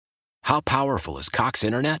How powerful is Cox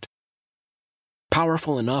Internet?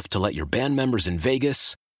 Powerful enough to let your band members in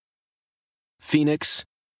Vegas, Phoenix,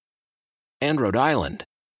 and Rhode Island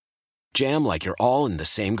jam like you're all in the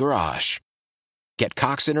same garage. Get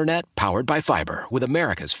Cox Internet powered by fiber with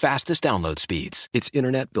America's fastest download speeds. It's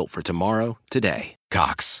internet built for tomorrow, today.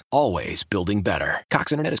 Cox, always building better.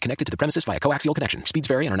 Cox Internet is connected to the premises via coaxial connection. Speeds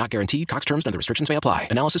vary and are not guaranteed. Cox terms and other restrictions may apply.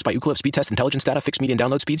 Analysis by Ookla Speed Test Intelligence Data. Fixed median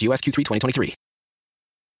download speeds. US Q3 2023.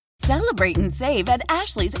 Celebrate and save at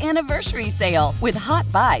Ashley's Anniversary Sale. With Hot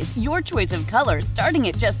Buys, your choice of colors starting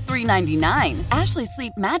at just $3.99. Ashley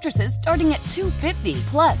Sleep mattresses starting at $2.50.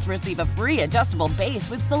 Plus, receive a free adjustable base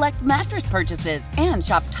with select mattress purchases. And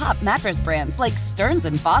shop top mattress brands like Stearns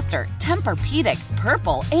 & Foster, Tempur-Pedic,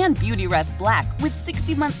 Purple, and Beautyrest Black with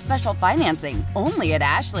 60-month special financing. Only at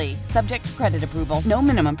Ashley. Subject to credit approval. No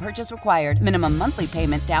minimum purchase required. Minimum monthly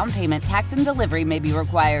payment, down payment, tax, and delivery may be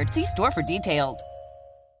required. See store for details.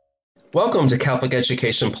 Welcome to Catholic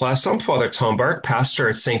Education Plus. I'm Father Tom Burke, pastor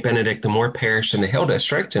at St. Benedict the Moor Parish in the Hill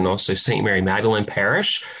District and also St. Mary Magdalene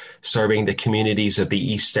Parish, serving the communities of the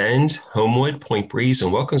East End, Homewood, Point Breeze,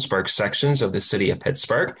 and Wilkinsburg sections of the city of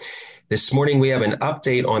Pittsburgh. This morning we have an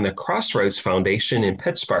update on the Crossroads Foundation in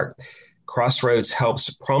Pittsburgh. Crossroads helps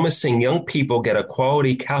promising young people get a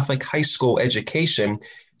quality Catholic high school education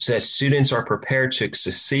so that students are prepared to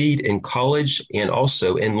succeed in college and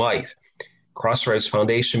also in life. Crossroads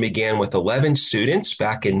Foundation began with 11 students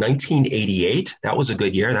back in 1988. That was a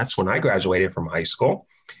good year. That's when I graduated from high school.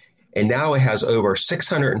 And now it has over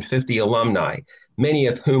 650 alumni, many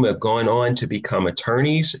of whom have gone on to become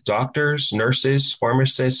attorneys, doctors, nurses,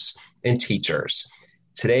 pharmacists, and teachers.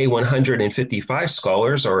 Today, 155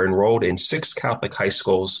 scholars are enrolled in 6 Catholic high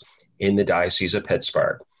schools in the Diocese of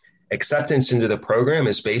Pittsburgh. Acceptance into the program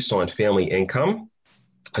is based on family income,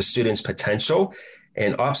 a student's potential,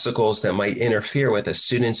 and obstacles that might interfere with a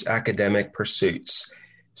student's academic pursuits.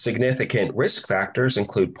 Significant risk factors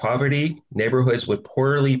include poverty, neighborhoods with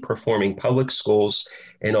poorly performing public schools,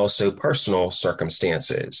 and also personal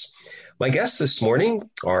circumstances. My guests this morning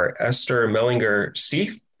are Esther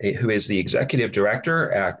Mellinger-Stieff, who is the executive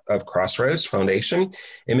director of Crossroads Foundation,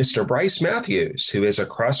 and Mr. Bryce Matthews, who is a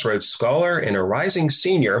Crossroads scholar and a rising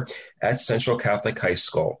senior at Central Catholic High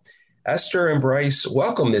School. Esther and Bryce,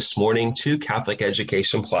 welcome this morning to Catholic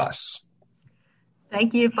Education Plus.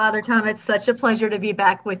 Thank you, Father Tom. It's such a pleasure to be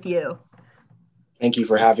back with you. Thank you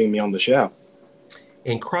for having me on the show.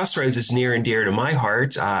 And Crossroads is near and dear to my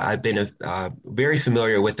heart. I've been very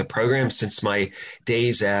familiar with the program since my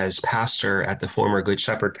days as pastor at the former Good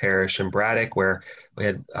Shepherd Parish in Braddock, where we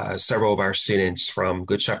had several of our students from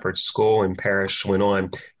Good Shepherd School and Parish went on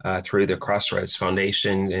through the Crossroads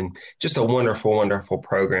Foundation, and just a wonderful, wonderful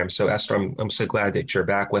program. So, Esther, I'm so glad that you're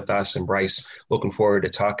back with us, and Bryce, looking forward to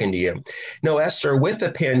talking to you. Now, Esther, when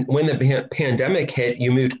the pandemic hit,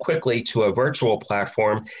 you moved quickly to a virtual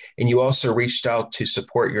platform, and you also reached out to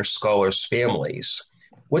support your scholars' families.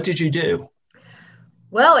 What did you do?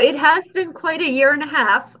 Well, it has been quite a year and a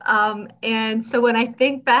half. And so when I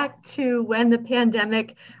think back to when the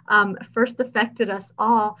pandemic first affected us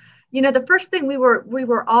all, the first thing we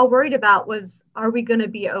were all worried about was, are we going to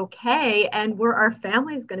be okay? And were our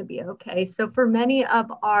families going to be okay? So for many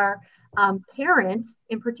of our parents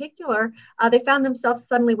in particular, they found themselves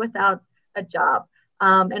suddenly without a job.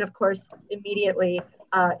 And of course, immediately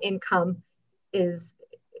income is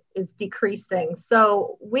decreasing.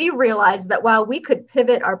 So we realized that while we could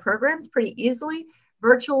pivot our programs pretty easily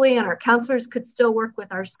virtually and our counselors could still work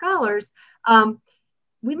with our scholars,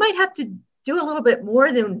 we might have to do a little bit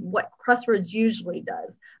more than what Crossroads usually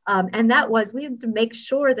does. And that was, we had to make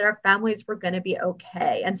sure that our families were going to be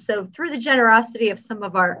okay. And so through the generosity of some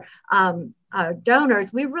of our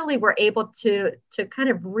donors, we really were able to kind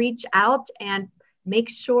of reach out and make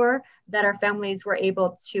sure that our families were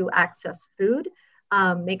able to access food,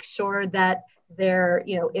 make sure that their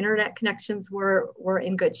internet connections were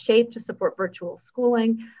in good shape to support virtual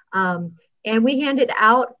schooling. And we handed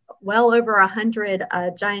out well over 100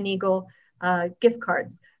 Giant Eagle gift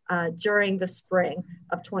cards during the spring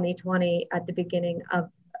of 2020 at the beginning of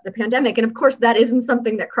the pandemic. And of course, that isn't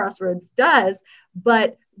something that Crossroads does,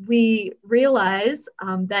 but we realize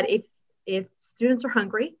that if students are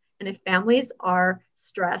hungry and if families are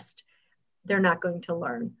stressed, they're not going to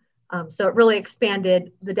learn. So it really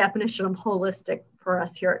expanded the definition of holistic for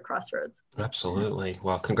us here at Crossroads. Absolutely.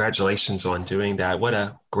 Well, congratulations on doing that. What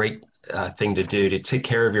a great thing to do, to take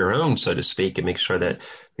care of your own, so to speak, and make sure that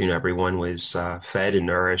everyone was fed and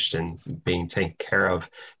nourished and being taken care of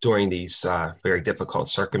during these very difficult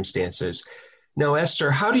circumstances. Now, Esther,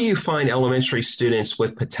 how do you find elementary students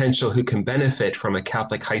with potential who can benefit from a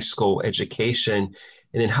Catholic high school education?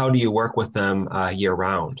 And then how do you work with them year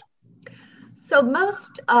round? So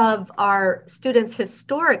most of our students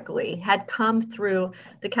historically had come through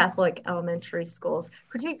the Catholic elementary schools,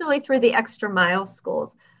 particularly through the extra mile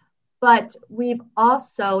schools. But we've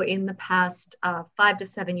also, in the past 5 to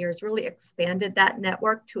 7 years, really expanded that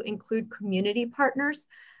network to include community partners.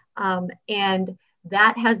 And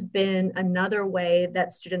that has been another way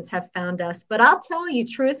that students have found us. But I'll tell you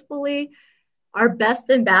truthfully, our best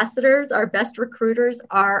ambassadors, our best recruiters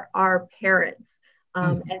are our parents.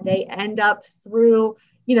 And they end up through,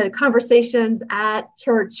 conversations at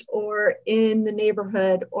church or in the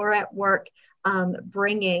neighborhood or at work,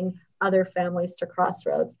 bringing other families to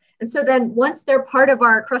Crossroads. And so then once they're part of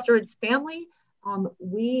our Crossroads family,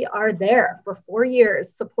 we are there for 4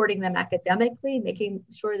 years, supporting them academically, making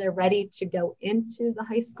sure they're ready to go into the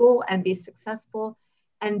high school and be successful,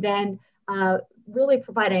 and then really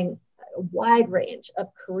providing a wide range of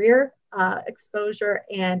career exposure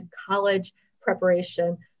and college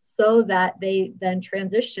preparation so that they then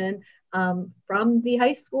transition from the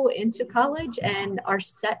high school into college and are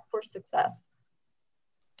set for success.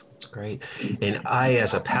 That's great. And I,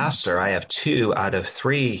 as a pastor, I have 2 out of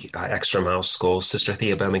 3 extra mile schools, Sister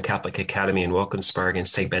Thea Bowman Catholic Academy in Wilkinsburg and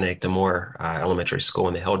St. Benedict de Moore Elementary School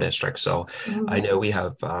in the Hill District. So I know we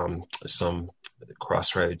have some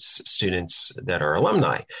Crossroads students that are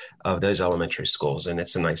alumni of those elementary schools, and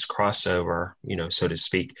it's a nice crossover, so to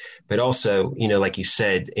speak. But also, like you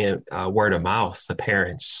said, word of mouth, the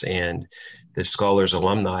parents and the scholars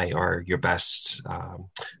alumni are your best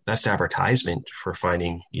advertisement for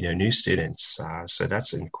finding new students. So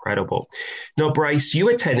that's incredible. Now, Bryce, you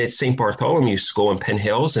attended St. Bartholomew School in Penn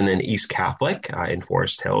Hills and then East Catholic in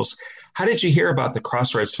Forest Hills. How did you hear about the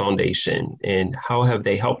Crossroads Foundation, and how have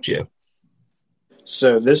they helped you?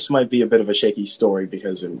 So this might be a bit of a shaky story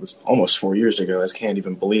because it was almost 4 years ago. I can't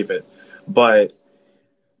even believe it. But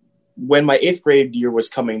when my 8th grade year was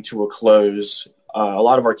coming to a close, a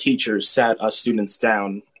lot of our teachers sat us students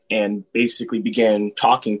down and basically began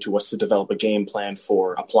talking to us to develop a game plan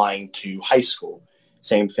for applying to high school.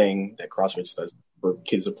 Same thing that Crossroads does for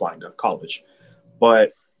kids applying to college.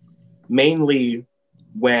 But mainly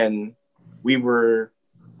when we were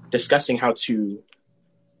discussing how to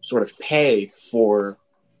sort of pay for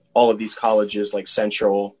all of these colleges like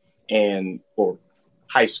Central or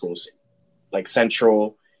high schools like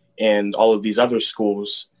Central and all of these other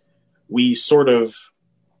schools, we sort of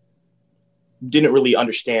didn't really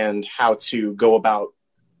understand how to go about,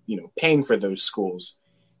 paying for those schools.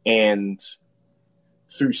 And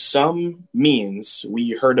through some means,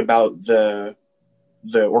 we heard about the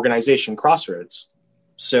organization Crossroads.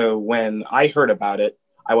 So when I heard about it,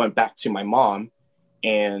 I went back to my mom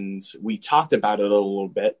and we talked about it a little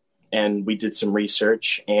bit, and we did some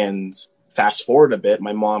research. And fast forward a bit,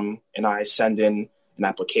 my mom and I send in an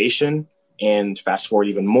application, and fast forward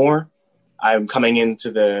even more, I'm coming into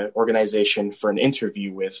the organization for an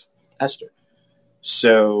interview with Esther.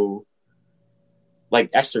 So like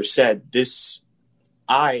Esther said,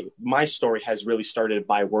 my story has really started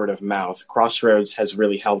by word of mouth. Crossroads has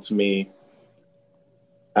really helped me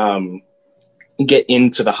get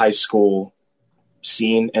into the high school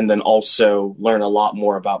scene, and then also learn a lot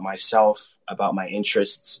more about myself, about my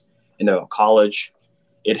interests in college.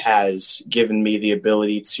 It has given me the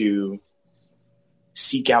ability to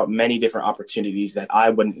seek out many different opportunities that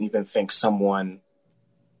I wouldn't even think someone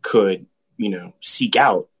could, seek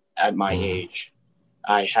out at my age.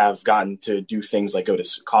 I have gotten to do things like go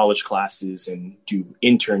to college classes and do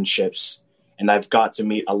internships, and I've got to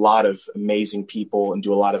meet a lot of amazing people and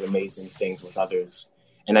do a lot of amazing things with others.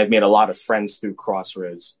 And I've made a lot of friends through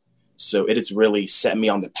Crossroads. So it has really set me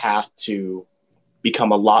on the path to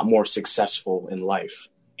become a lot more successful in life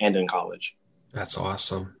and in college. That's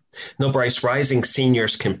awesome. Now, Bryce, rising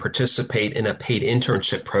seniors can participate in a paid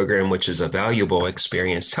internship program, which is a valuable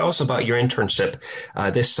experience. Tell us about your internship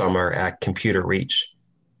this summer at Computer Reach.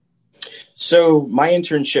 So my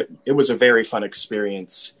internship, it was a very fun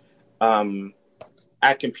experience.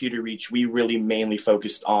 At Computer Reach, we really mainly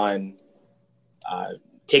focused on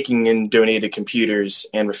taking in donated computers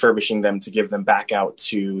and refurbishing them to give them back out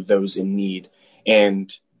to those in need. And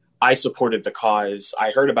I supported the cause.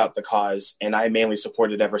 I heard about the cause, and I mainly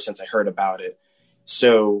supported it ever since I heard about it.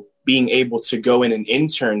 So being able to go in and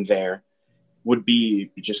intern there would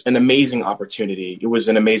be just an amazing opportunity. It was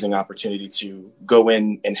an amazing opportunity to go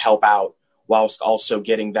in and help out whilst also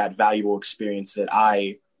getting that valuable experience that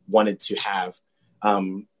I wanted to have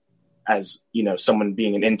as, someone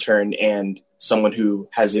being an intern and someone who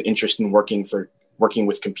has an interest in working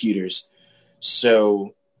with computers.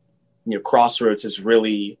 So, Crossroads has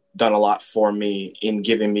really done a lot for me in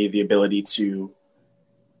giving me the ability to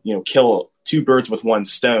kill two birds with one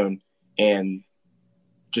stone and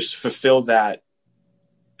just fulfill that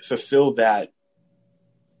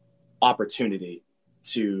opportunity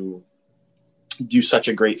to do such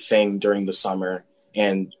a great thing during the summer.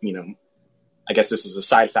 And, I guess this is a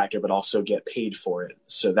side factor, but also get paid for it.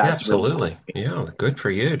 So that's absolutely. Really good for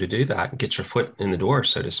you to do that and get your foot in the door,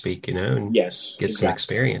 so to speak, and yes, get some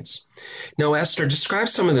experience. Now, Esther, describe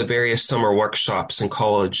some of the various summer workshops and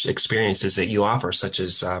college experiences that you offer, such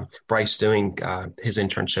as Bryce doing his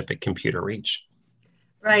internship at Computer Reach.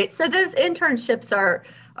 Right. So those internships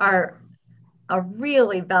are a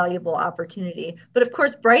really valuable opportunity. But of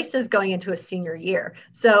course, Bryce is going into a senior year.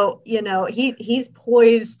 So, he's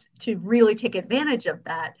poised to really take advantage of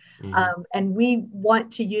that. Mm-hmm. And we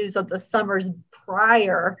want to use the summers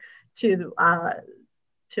prior to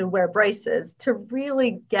where Bryce is to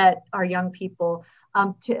really get our young people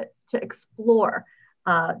to explore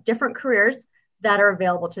different careers that are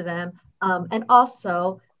available to them, and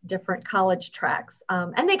also different college tracks.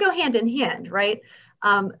 And they go hand in hand, right?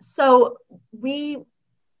 So we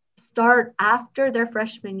start after their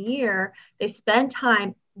freshman year. They spend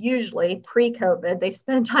time, usually pre-COVID, they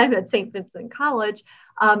spend time at St. Vincent College,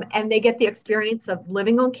 and they get the experience of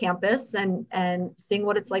living on campus and seeing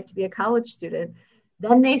what it's like to be a college student.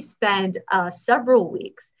 Then they spend several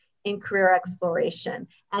weeks in career exploration.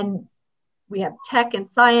 And we have Tech and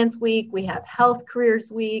Science Week, we have Health Careers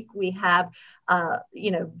Week, we have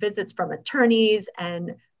visits from attorneys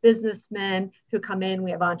and businessmen who come in, we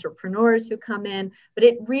have entrepreneurs who come in, but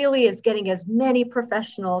it really is getting as many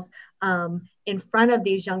professionals in front of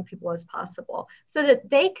these young people as possible so that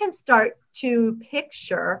they can start to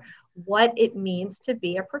picture what it means to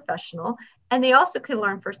be a professional. And they also can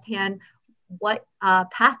learn firsthand what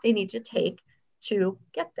path they need to take to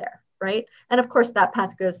get there, right? And of course, that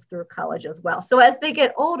path goes through college as well. So as they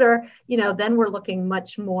get older, then we're looking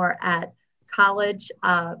much more at college.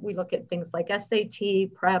 We look at things like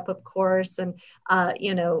SAT, prep, of course, and,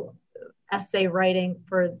 essay writing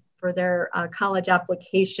for their college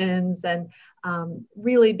applications, and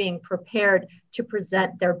really being prepared to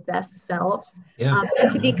present their best selves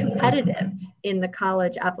and to be competitive in the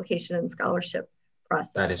college application and scholarship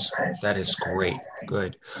process. That is great.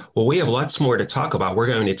 Good. Well, we have lots more to talk about. We're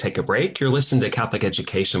going to take a break. You're listening to Catholic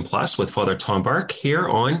Education Plus with Father Tom Burke here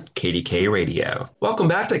on KDK Radio. Welcome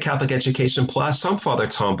back to Catholic Education Plus. I'm Father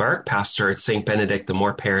Tom Burke, pastor at St. Benedict the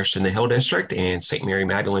Moore Parish in the Hill District and St. Mary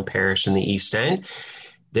Magdalene Parish in the East End.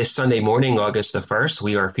 This Sunday morning, August the 1st,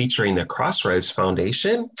 we are featuring the Crossroads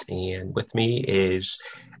Foundation. And with me is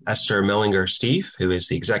Esther Mellinger-Steve, who is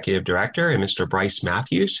the executive director, and Mr. Bryce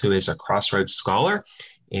Matthews, who is a Crossroads scholar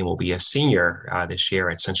and will be a senior this year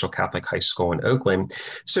at Central Catholic High School in Oakland.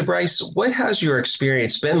 So, Bryce, what has your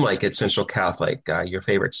experience been like at Central Catholic? Your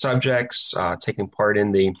favorite subjects, taking part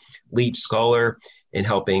in the lead scholar, and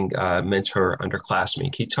helping mentor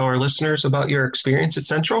underclassmen. Can you tell our listeners about your experience at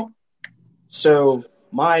Central? So,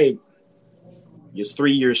 my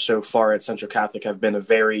 3 years so far at Central Catholic have been a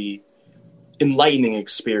very enlightening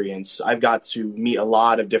experience. I've got to meet a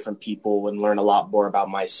lot of different people and learn a lot more about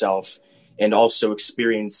myself, and also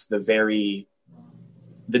experience the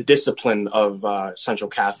discipline of Central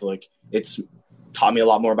Catholic. It's taught me a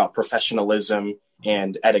lot more about professionalism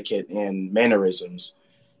and etiquette and mannerisms.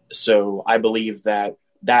 So I believe that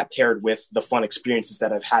paired with the fun experiences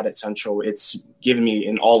that I've had at Central, it's given me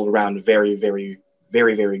an all around very, very,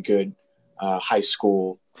 very, very good high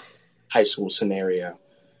school scenario.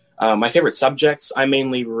 My favorite subjects, I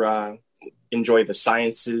mainly enjoy the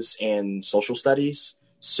sciences and social studies.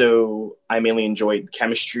 So I mainly enjoyed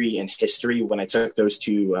chemistry and history when I took those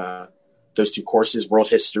two courses, world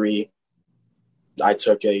history. I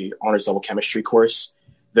took a honors level chemistry course.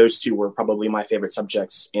 Those two were probably my favorite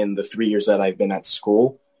subjects in the 3 years that I've been at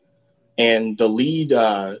school. And the lead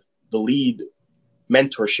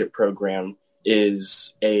mentorship program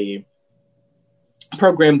is a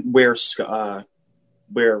program where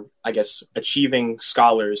I guess achieving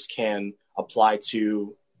scholars can apply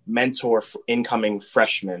to mentor incoming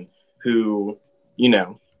freshmen who,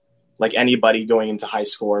 like anybody going into high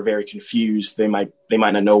school, are very confused. They might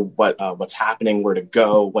not know what's happening, where to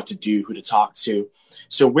go, what to do, who to talk to.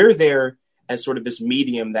 So we're there as sort of this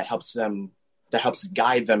medium that helps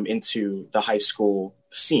guide them into the high school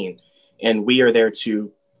scene. And we are there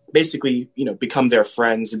to basically, become their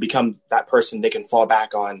friends and become that person they can fall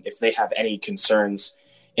back on if they have any concerns,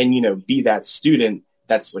 and, be that student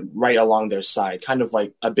that's like right along their side, kind of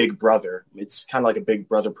like a big brother. It's kind of like a big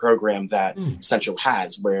brother program that Central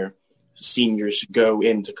has, where seniors go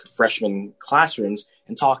into freshman classrooms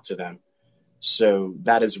and talk to them. So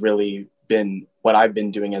that has really been what I've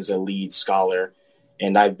been doing as a lead scholar.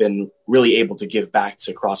 And I've been really able to give back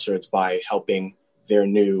to Crossroads by helping their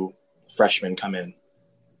new freshmen come in.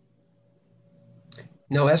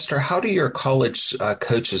 Now, Esther, how do your college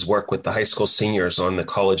coaches work with the high school seniors on the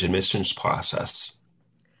college admissions process?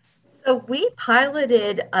 So we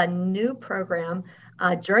piloted a new program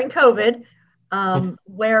during COVID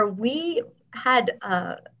where we had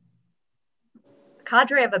a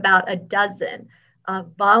cadre of about a dozen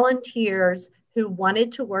volunteers who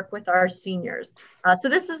wanted to work with our seniors. So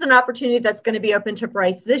this is an opportunity that's going to be open to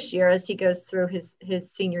Bryce this year as he goes through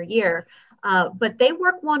his senior year. But they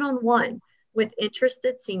work one-on-one with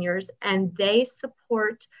interested seniors, and they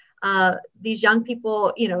support these young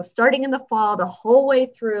people, starting in the fall, the whole way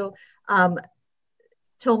through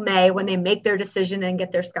till May when they make their decision and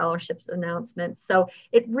get their scholarships announcements. So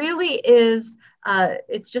it really is,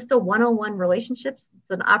 it's just a one-on-one relationship. It's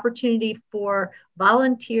an opportunity for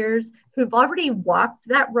volunteers who've already walked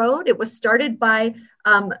that road. It was started by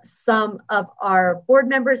some of our board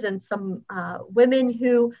members and some women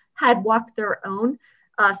who had walked their own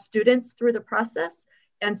students through the process.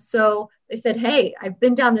 And so they said, hey, I've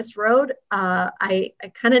been down this road. I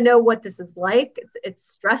kind of know what this is like. It's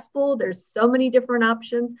stressful. There's so many different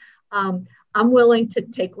options. I'm willing to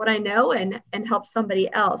take what I know and help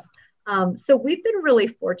somebody else. So we've been really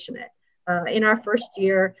fortunate in our first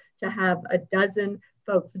year to have a dozen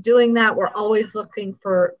folks doing that. We're always looking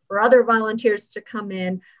for other volunteers to come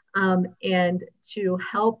in and to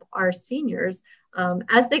help our seniors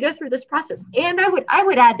as they go through this process. And I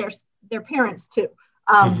would add their parents too.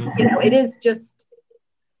 It is just,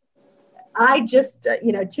 I just,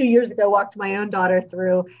 2 years ago walked my own daughter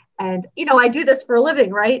through, and, I do this for a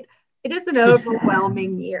living, right? It is an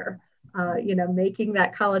overwhelming year, making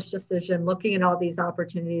that college decision, looking at all these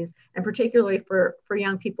opportunities, and particularly for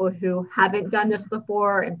young people who haven't done this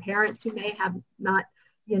before and parents who may have not,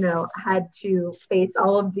 had to face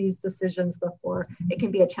all of these decisions before. It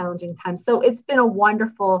can be a challenging time. So it's been a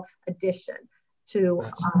wonderful addition to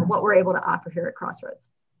what we're able to offer here at Crossroads.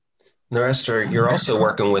 Now, Esther, you're also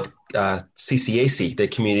working with CCAC, the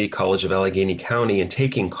Community College of Allegheny County, and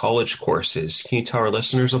taking college courses. Can you tell our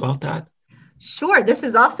listeners about that? Sure. This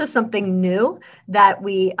is also something new that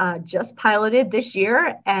we just piloted this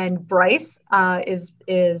year, and Bryce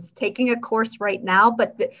is taking a course right now.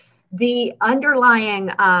 But the underlying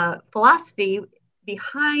philosophy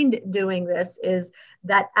behind doing this is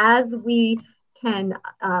that as we can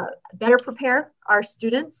better prepare our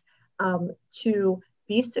students to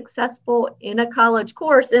be successful in a college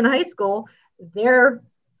course in high school, they're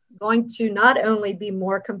going to not only be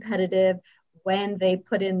more competitive when they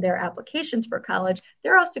put in their applications for college,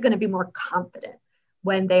 they're also going to be more confident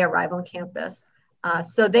when they arrive on campus.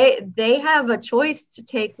 So they have a choice to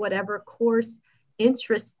take whatever course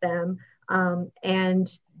interests them,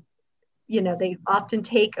 and they often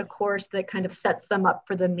take a course that kind of sets them up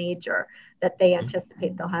for the major that they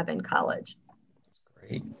anticipate they'll have in college.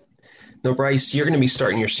 Great. Now, Bryce, you're going to be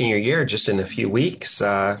starting your senior year just in a few weeks.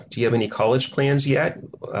 Do you have any college plans yet?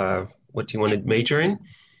 What do you want to major in?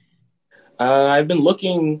 I've been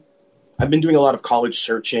doing a lot of college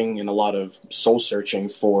searching and a lot of soul searching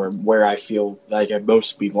for where I feel like I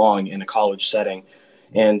most belong in a college setting.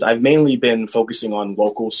 And I've mainly been focusing on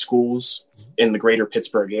local schools in the greater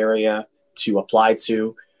Pittsburgh area to apply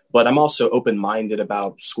to, but I'm also open-minded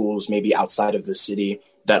about schools maybe outside of the city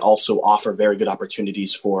that also offer very good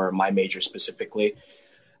opportunities for my major specifically.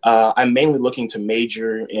 I'm mainly looking to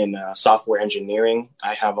major in software engineering.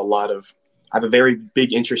 I have a very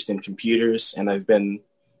big interest in computers, and I've been,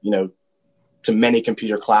 to many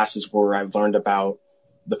computer classes where I've learned about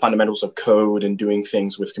the fundamentals of code and doing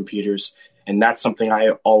things with computers. And that's something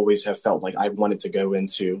I always have felt like I wanted to go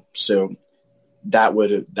into. So that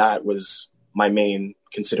was my main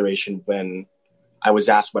consideration when I was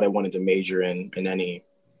asked what I wanted to major in any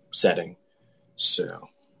setting. So.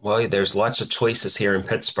 Well, there's lots of choices here in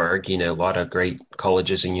Pittsburgh, a lot of great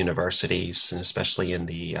colleges and universities, and especially in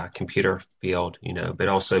the computer field, but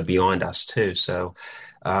also beyond us too. So,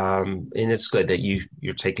 and it's good that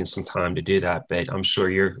you're taking some time to do that, but I'm sure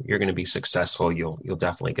you're going to be successful. You'll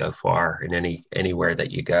definitely go far in anywhere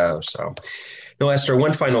that you go. So, no, Esther,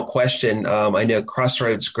 one final question. I know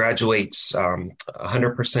Crossroads graduates,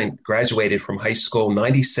 100% graduated from high school,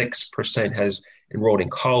 96% has enrolled in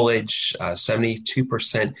college,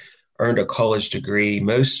 72% earned a college degree.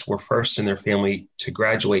 Most were first in their family to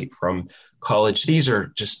graduate from college. These are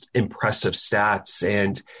just impressive stats.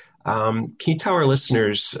 And can you tell our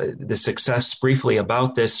listeners the success briefly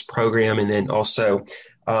about this program, and then also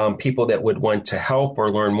people that would want to help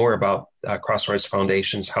or learn more about Crossroads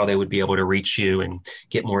Foundations, how they would be able to reach you and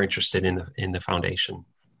get more interested in the foundation?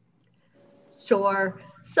 Sure.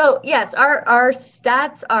 So yes, our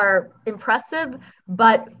stats are impressive,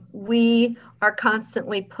 but we are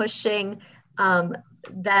constantly pushing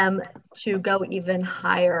them to go even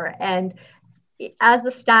higher. And as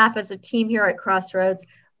a staff, as a team here at Crossroads,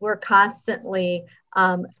 we're constantly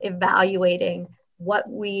evaluating what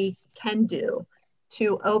we can do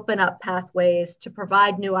to open up pathways, to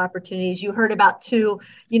provide new opportunities. You heard about two,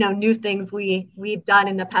 new things we've done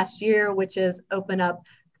in the past year, which is open up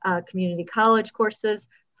community college courses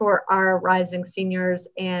for our rising seniors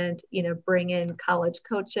and, bring in college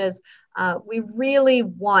coaches. We really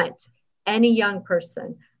want any young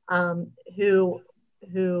person who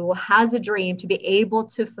has a dream to be able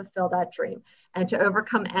to fulfill that dream and to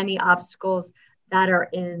overcome any obstacles that are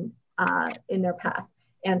in their path.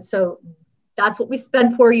 And so that's what we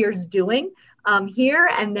spend 4 years doing here.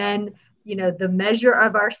 And then, the measure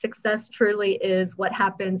of our success truly is what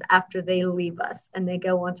happens after they leave us and they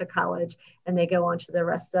go on to college and they go on to the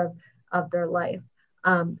rest of their life.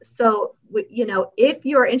 So, if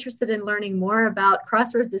you're interested in learning more about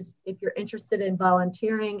Crossroads, if you're interested in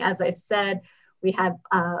volunteering, as I said, we have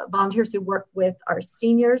volunteers who work with our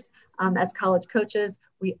seniors as college coaches.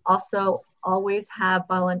 We also always have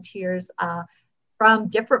volunteers from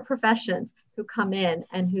different professions who come in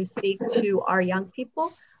and who speak to our young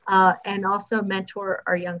people and also mentor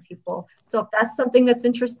our young people. So if that's something that's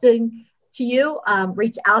interesting to you,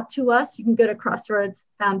 reach out to us. You can go to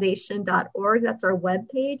crossroadsfoundation.org. That's our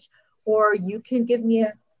webpage, or you can give me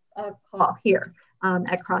a call here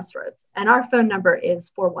at Crossroads. And our phone number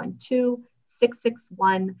is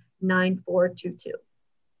 412-661-9422.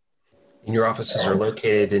 And your offices are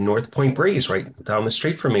located in North Point Breeze, right down the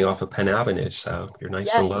street from me off of Penn Avenue. So you're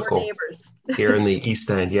nice and local. We're neighbors. Here in the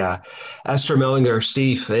East End, yeah. Esther Mellinger,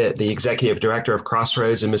 Steve, the Executive Director of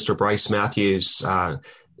Crossroads, and Mr. Bryce Matthews,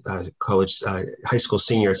 college, high school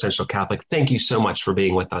senior at Central Catholic. Thank you so much for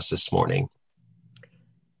being with us this morning.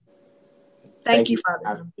 Thank you for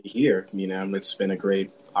having me here. It's been a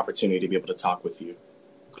great opportunity to be able to talk with you.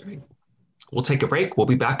 Great. We'll take a break. We'll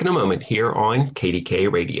be back in a moment here on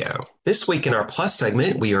KDK Radio. This week in our Plus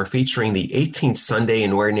segment, we are featuring the 18th Sunday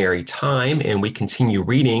in Ordinary Time, and we continue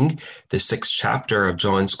reading the 6th chapter of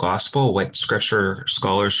John's Gospel, what Scripture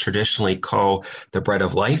scholars traditionally call the Bread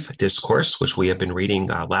of Life discourse, which we have been reading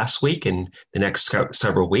last week and the next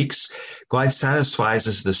several weeks. God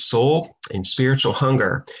satisfies the soul in spiritual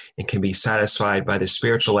hunger and can be satisfied by the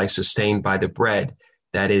spiritual life sustained by the bread.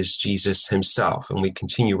 That is Jesus himself. And we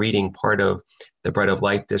continue reading part of the Bread of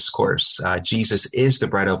Life discourse. Jesus is the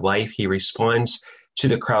bread of life. He responds to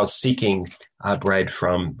the crowd seeking bread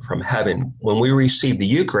from heaven. When we receive the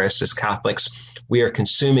Eucharist as Catholics, we are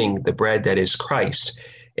consuming the bread that is Christ,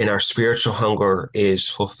 and our spiritual hunger is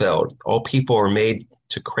fulfilled. All people are made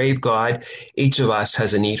to crave God. Each of us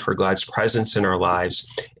has a need for God's presence in our lives,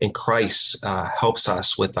 and Christ helps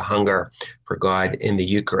us with the hunger for God in the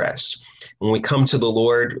Eucharist. When we come to the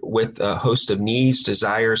Lord with a host of needs,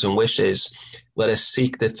 desires, and wishes, let us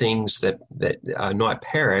seek the things that not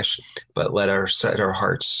perish, but let us set our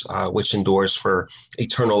hearts, which endures for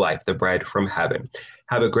eternal life, the bread from heaven.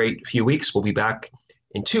 Have a great few weeks. We'll be back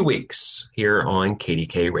in 2 weeks here on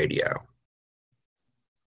KDK Radio.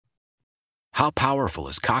 How powerful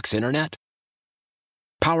is Cox Internet?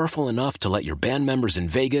 Powerful enough to let your band members in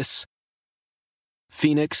Vegas,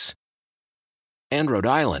 Phoenix, and Rhode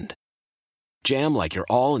Island jam like you're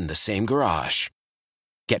all in the same garage.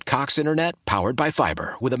 Get Cox Internet powered by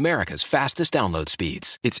fiber with America's fastest download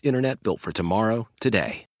speeds. It's internet built for tomorrow,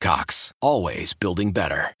 today. Cox, always building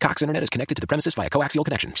better. Cox Internet is connected to the premises via coaxial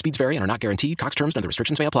connection. Speeds vary and are not guaranteed. Cox terms and other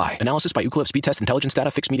restrictions may apply. Analysis by Ookla Speed Test Intelligence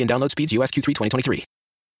Data. Fixed median download speeds. US Q3 2023.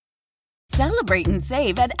 Celebrate and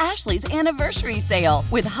save at Ashley's Anniversary Sale.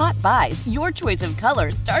 With Hot Buys, your choice of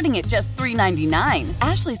colors starting at just $3.99.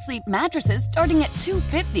 Ashley Sleep mattresses starting at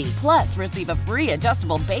 $2.50. Plus, receive a free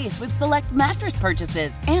adjustable base with select mattress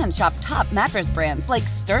purchases. And shop top mattress brands like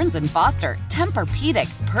Stearns & Foster,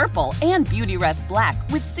 Tempur-Pedic, Purple, and Beautyrest Black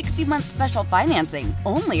with 60-month special financing.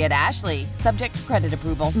 Only at Ashley. Subject to credit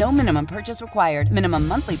approval. No minimum purchase required. Minimum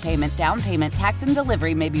monthly payment, down payment, tax, and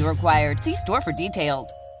delivery may be required. See store for details.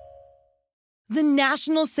 The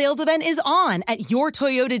national sales event is on at your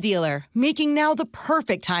Toyota dealer, making now the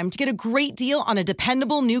perfect time to get a great deal on a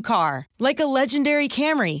dependable new car. Like a legendary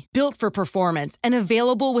Camry, built for performance and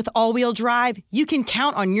available with all-wheel drive, you can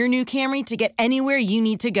count on your new Camry to get anywhere you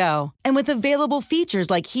need to go. And with available features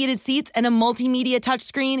like heated seats and a multimedia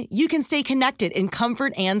touchscreen, you can stay connected in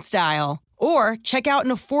comfort and style. Or check out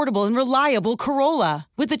an affordable and reliable Corolla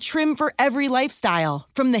with a trim for every lifestyle.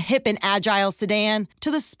 From the hip and agile sedan to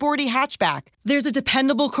the sporty hatchback, there's a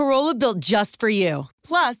dependable Corolla built just for you.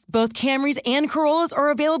 Plus, both Camrys and Corollas are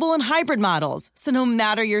available in hybrid models, so no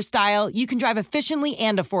matter your style, you can drive efficiently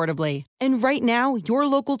and affordably. And right now, your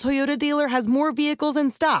local Toyota dealer has more vehicles in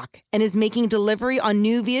stock and is making delivery on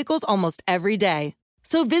new vehicles almost every day.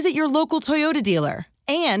 So visit your local Toyota dealer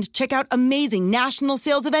and check out amazing national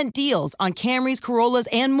sales event deals on Camrys, Corollas,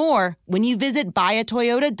 and more when you visit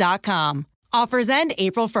buyatoyota.com. Offers end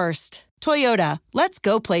April 1st. Toyota, let's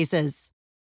go places.